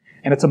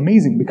 And it's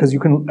amazing because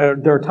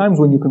there are times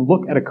when you can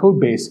look at a code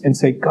base and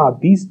say, God,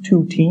 these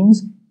two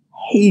teams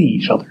hate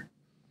each other,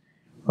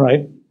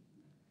 right?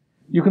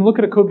 You can look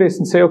at a code base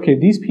and say, okay,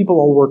 these people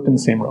all worked in the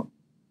same room,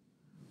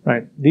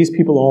 right? These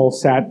people all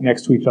sat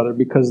next to each other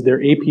because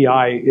their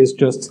API is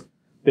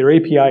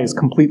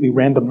completely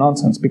random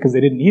nonsense because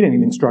they didn't need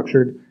anything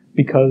structured,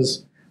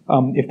 because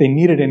if they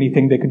needed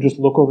anything, they could just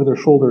look over their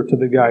shoulder to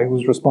the guy who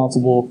was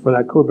responsible for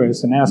that code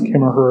base and ask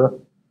him or her,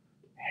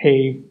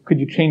 hey, could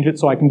you change it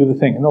so I can do the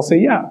thing? And they'll say,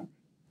 yeah.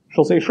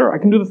 She'll say, sure, I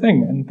can do the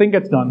thing. And the thing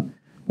gets done.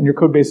 And your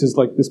code base is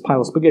like this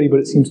pile of spaghetti, but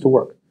it seems to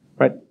work,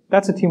 right?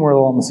 That's a team where they're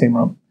all in the same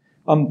room.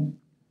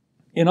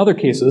 In other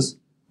cases,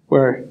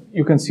 where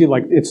you can see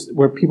it's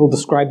where people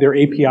describe their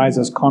APIs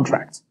as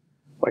contracts.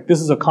 Like,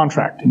 this is a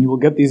contract, and you will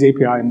get these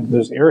API, and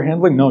there's error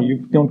handling. No, you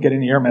don't get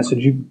any error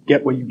message. You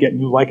get what you get, and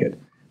you like it.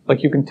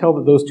 Like, you can tell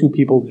that those two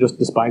people just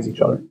despise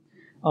each other.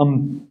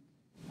 And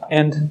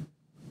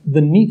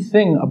the neat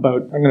thing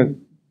about, I'm going to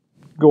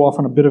go off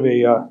on a bit of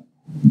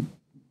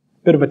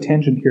a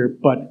tangent here,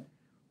 but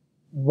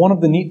one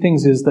of the neat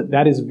things is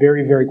that is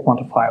very, very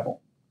quantifiable.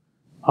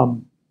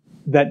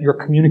 That your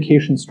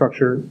communication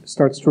structure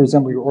starts to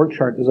resemble your org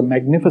chart. There's a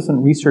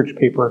magnificent research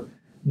paper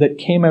that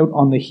came out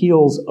on the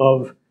heels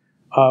of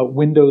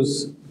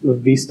Windows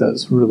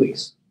Vista's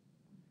release,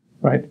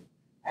 right?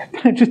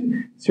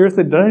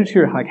 Seriously, did I just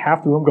hear like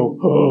half the room go,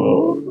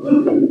 oh.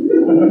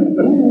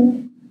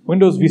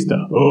 Windows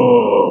Vista,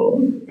 oh,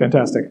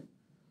 fantastic.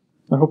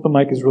 I hope the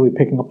mic is really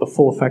picking up the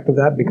full effect of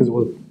that because it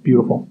was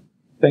beautiful.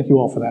 Thank you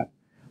all for that.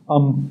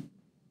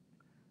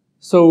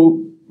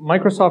 So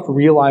Microsoft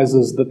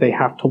realizes that they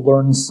have to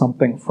learn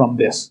something from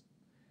this.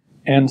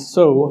 And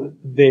so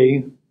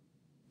they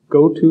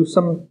go to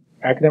some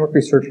academic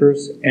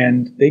researchers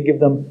and they give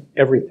them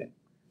everything.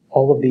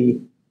 All of the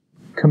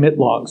commit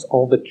logs,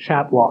 all the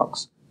chat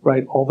logs,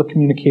 right? All the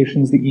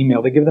communications, the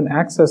email. They give them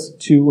access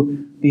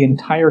to the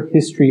entire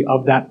history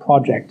of that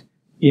project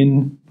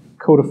in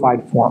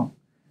codified form.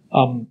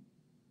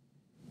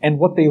 And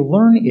what they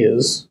learn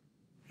is,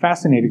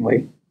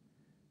 fascinatingly,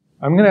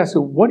 I'm going to ask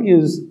you, what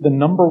is the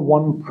number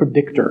one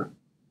predictor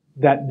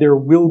that there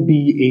will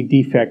be a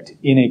defect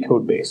in a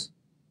code base?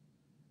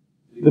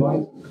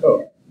 Lines of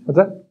code. What's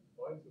that?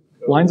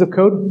 Lines of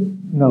code?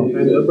 No.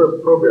 The number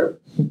of programs.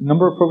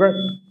 Number of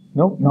programs?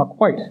 No, not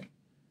quite.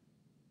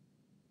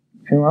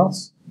 Anyone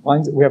else?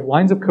 We have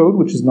lines of code,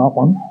 which is not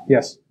one.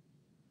 Yes?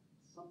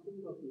 Something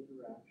about the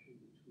interaction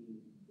between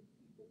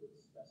the people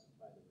that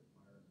specify the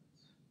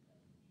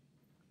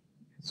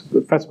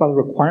requirements. Specify the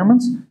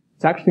requirements?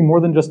 It's actually more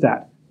than just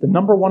that. The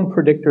number one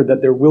predictor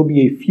that there will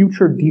be a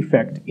future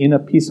defect in a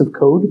piece of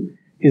code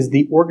is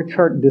the org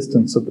chart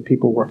distance of the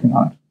people working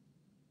on it.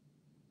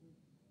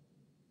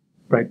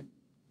 Right?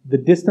 The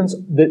distance,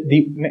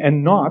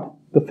 and not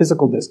the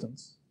physical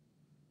distance.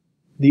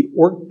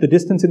 The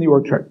distance in the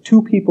org chart.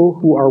 Two people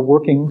who are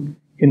working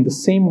in the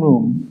same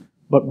room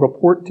but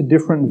report to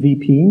different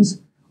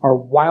VPs are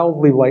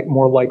wildly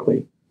more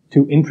likely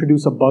to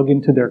introduce a bug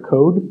into their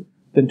code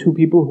than two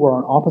people who are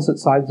on opposite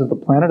sides of the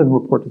planet and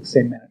report to the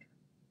same manager.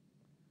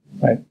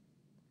 Right?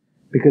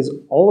 Because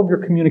all of your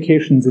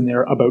communications in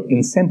there about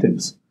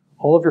incentives,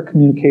 all of your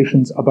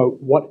communications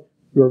about what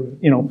your,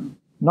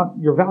 not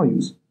your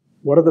values.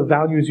 What are the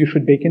values you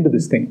should bake into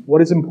this thing?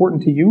 What is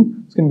important to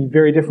you? It's going to be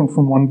very different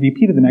from one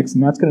VP to the next,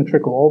 and that's going to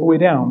trickle all the way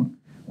down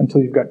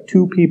until you've got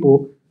two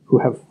people who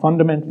have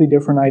fundamentally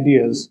different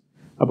ideas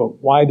about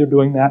why they're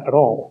doing that at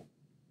all,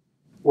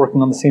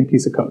 working on the same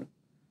piece of code.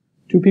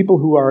 Two people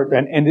who are,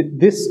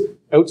 this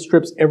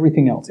outstrips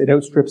everything else. It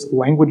outstrips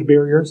language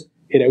barriers.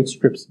 It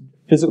outstrips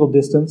physical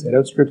distance. It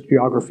outstrips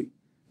geography,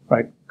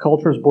 right?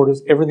 Cultures,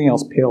 borders, everything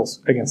else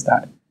pales against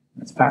that.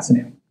 It's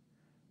fascinating.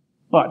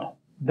 But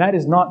that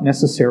is not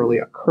necessarily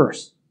a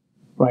curse,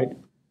 right?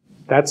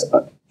 That's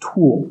a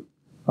tool,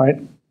 right?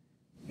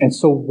 And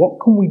so what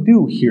can we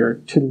do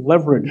here to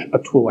leverage a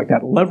tool like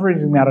that,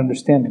 leveraging that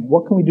understanding?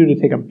 What can we do to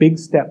take a big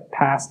step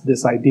past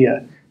this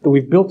idea that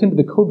we've built into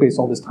the code base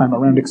all this time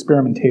around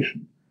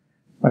experimentation,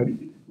 right?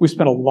 We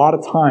spent a lot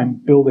of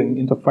time building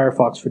into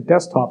Firefox for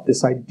desktop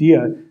this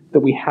idea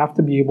that we have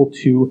to be able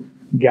to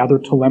gather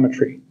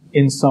telemetry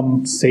in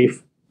some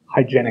safe,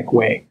 hygienic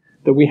way,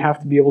 that we have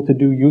to be able to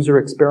do user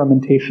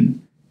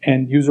experimentation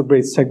and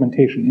user-based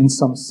segmentation in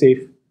some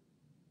safe,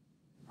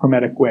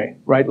 hermetic way,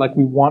 right? Like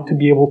we want to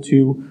be able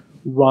to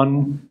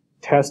run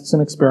tests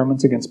and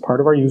experiments against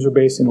part of our user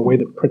base in a way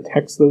that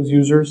protects those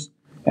users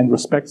and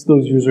respects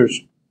those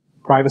users'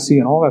 privacy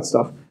and all that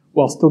stuff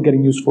while still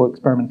getting useful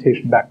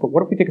experimentation back. But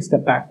what if we take a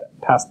step back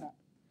past that,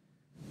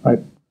 right?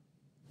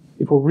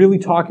 If we're really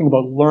talking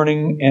about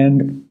learning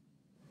and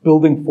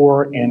building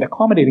for and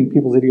accommodating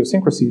people's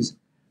idiosyncrasies,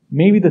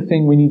 maybe the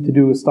thing we need to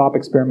do is stop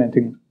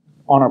experimenting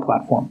on our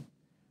platform.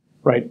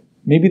 Right?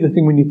 Maybe the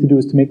thing we need to do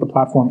is to make the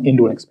platform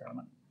into an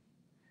experiment.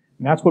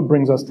 And that's what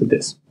brings us to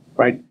this,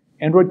 right?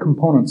 Android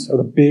components are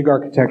the big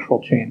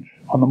architectural change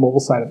on the mobile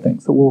side of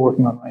things that we're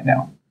working on right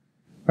now,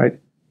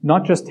 right?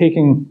 Not just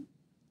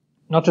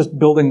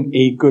building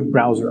a good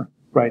browser,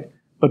 right?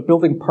 But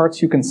building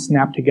parts you can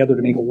snap together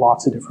to make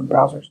lots of different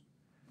browsers,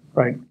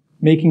 right?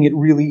 Making it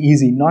really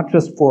easy, not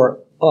just for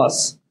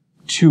us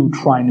to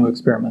try new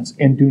experiments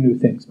and do new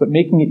things, but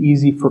making it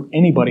easy for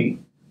anybody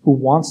who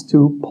wants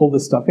to pull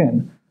this stuff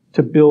in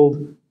to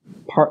build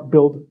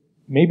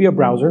maybe a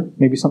browser,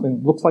 maybe something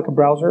that looks like a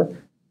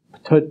browser,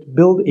 to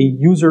build a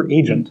user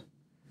agent,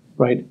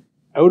 right,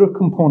 out of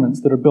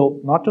components that are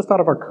built not just out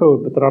of our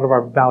code, but out of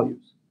our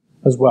values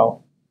as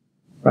well,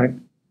 right?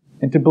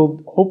 And to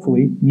build,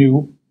 hopefully,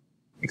 new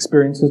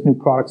experiences, new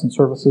products and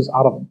services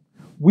out of them.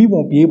 We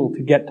won't be able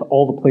to get to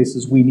all the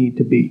places we need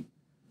to be,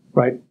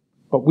 right?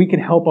 But we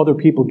can help other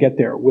people get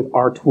there with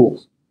our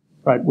tools,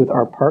 right, with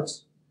our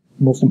parts,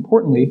 most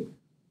importantly,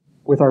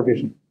 with our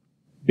vision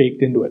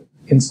baked into it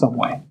in some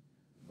way,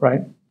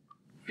 right?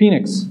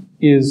 Phoenix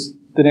is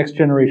the next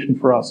generation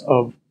for us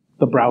of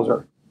the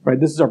browser, right?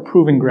 This is our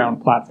proving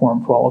ground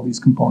platform for all of these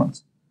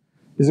components.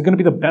 Is it going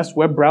to be the best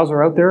web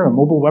browser out there, a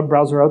mobile web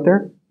browser out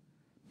there?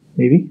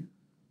 Maybe.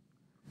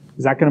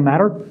 Is that going to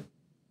matter?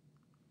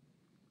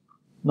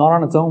 Not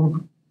on its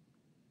own,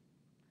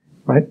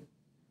 right?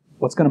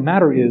 What's going to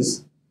matter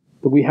is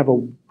that we have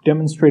a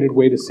demonstrated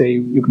way to say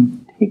you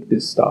can take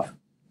this stuff,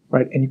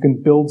 right, and you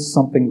can build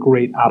something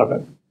great out of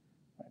it.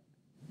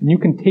 And you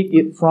can take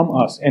it from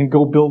us and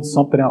go build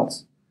something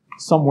else,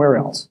 somewhere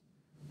else,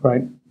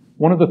 right?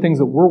 One of the things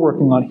that we're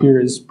working on here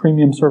is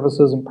premium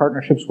services and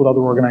partnerships with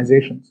other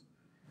organizations,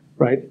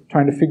 right?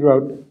 Trying to figure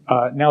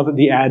out, now that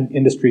the ad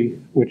industry,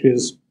 which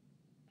is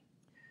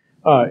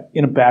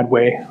in a bad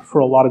way for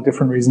a lot of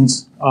different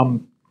reasons,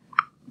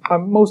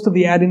 most of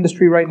the ad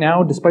industry right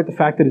now, despite the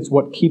fact that it's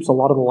what keeps a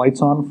lot of the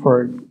lights on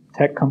for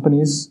tech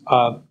companies,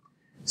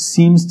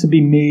 seems to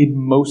be made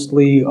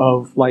mostly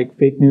of like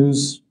fake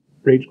news,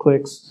 rage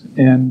clicks,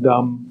 and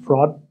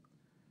fraud.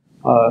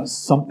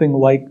 Something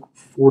like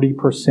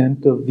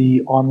 40% of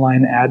the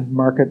online ad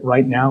market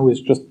right now is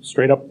just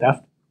straight up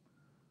theft.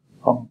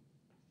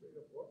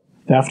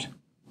 Theft.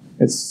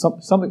 It's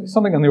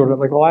something on the order,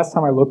 like the last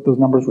time I looked, those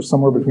numbers were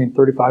somewhere between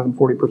 35 and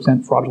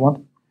 40%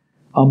 fraudulent.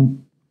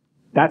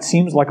 That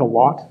seems like a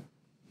lot.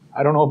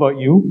 I don't know about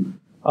you.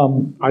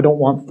 I don't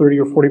want 30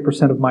 or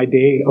 40% of my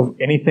day of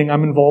anything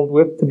I'm involved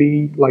with to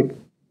be like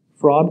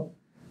fraud.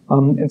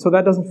 And so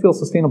that doesn't feel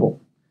sustainable.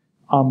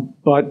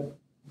 But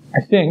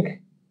I think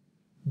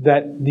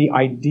that the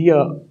idea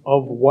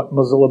of what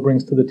Mozilla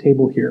brings to the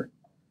table here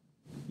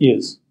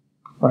is,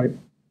 right?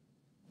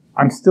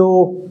 I'm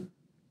still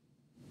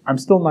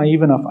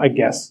naive enough, I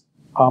guess,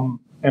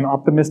 and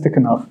optimistic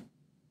enough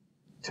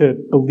to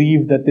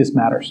believe that this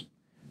matters,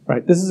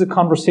 right? This is a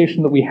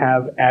conversation that we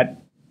have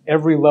at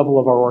every level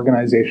of our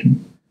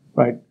organization,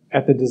 right?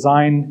 At the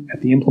design, at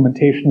the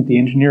implementation, at the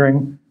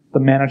engineering, the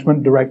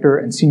management, director,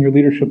 and senior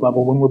leadership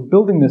level. When we're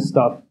building this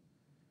stuff,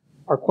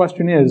 our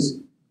question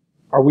is,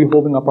 are we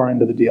holding up our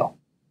end of the deal,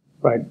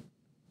 right?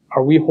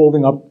 Are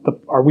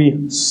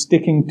we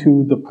sticking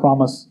to the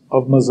promise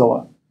of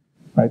Mozilla,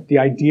 right? The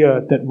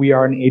idea that we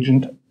are an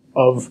agent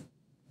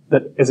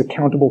that is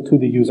accountable to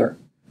the user,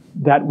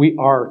 that we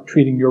are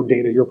treating your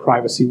data, your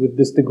privacy with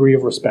this degree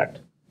of respect,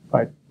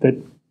 right? That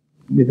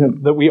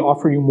we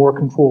offer you more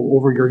control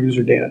over your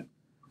user data,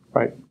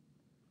 right?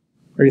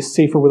 Are you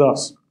safer with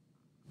us,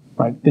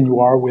 right, than you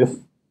are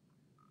with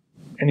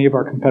any of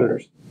our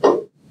competitors,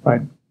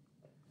 right?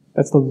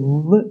 That's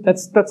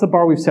the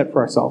bar we've set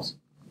for ourselves,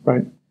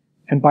 right?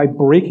 And by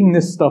breaking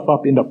this stuff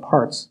up into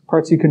parts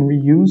you can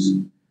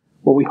reuse,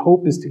 what we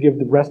hope is to give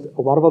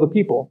a lot of other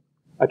people,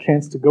 a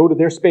chance to go to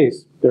their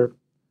space,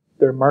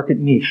 their market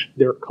niche,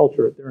 their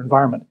culture, their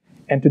environment,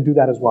 and to do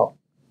that as well,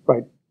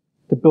 right?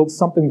 To build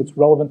something that's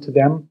relevant to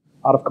them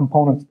out of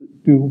components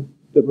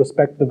that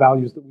respect the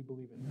values that we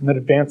believe in and that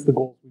advance the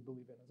goals we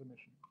believe in as a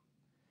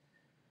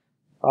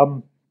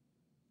mission.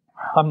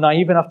 I'm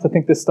naive enough to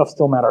think this stuff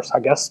still matters,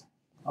 I guess.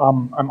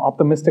 I'm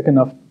optimistic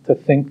enough to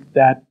think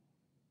that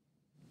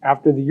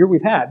after the year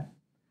we've had,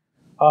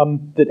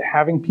 that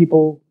having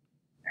people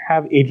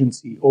have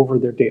agency over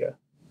their data,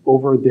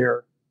 over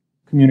their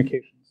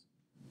communications,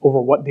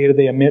 over what data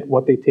they emit,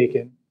 what they take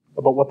in,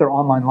 about what their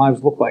online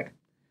lives look like,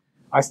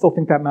 I still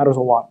think that matters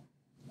a lot.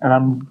 And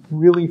I'm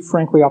really,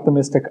 frankly,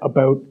 optimistic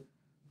about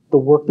the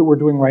work that we're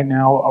doing right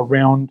now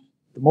around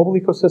the mobile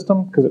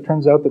ecosystem, because it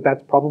turns out that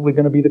that's probably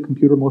going to be the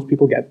computer most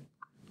people get,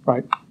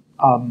 right?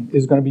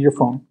 Is going to be your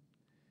phone.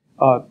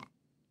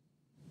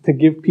 To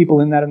give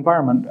people in that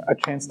environment a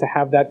chance to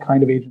have that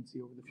kind of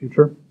agency over the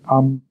future,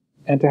 and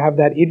to have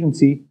that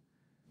agency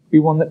be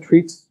one that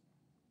treats,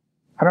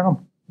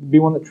 be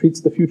one that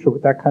treats the future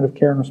with that kind of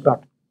care and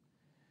respect.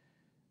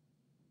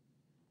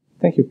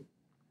 Thank you.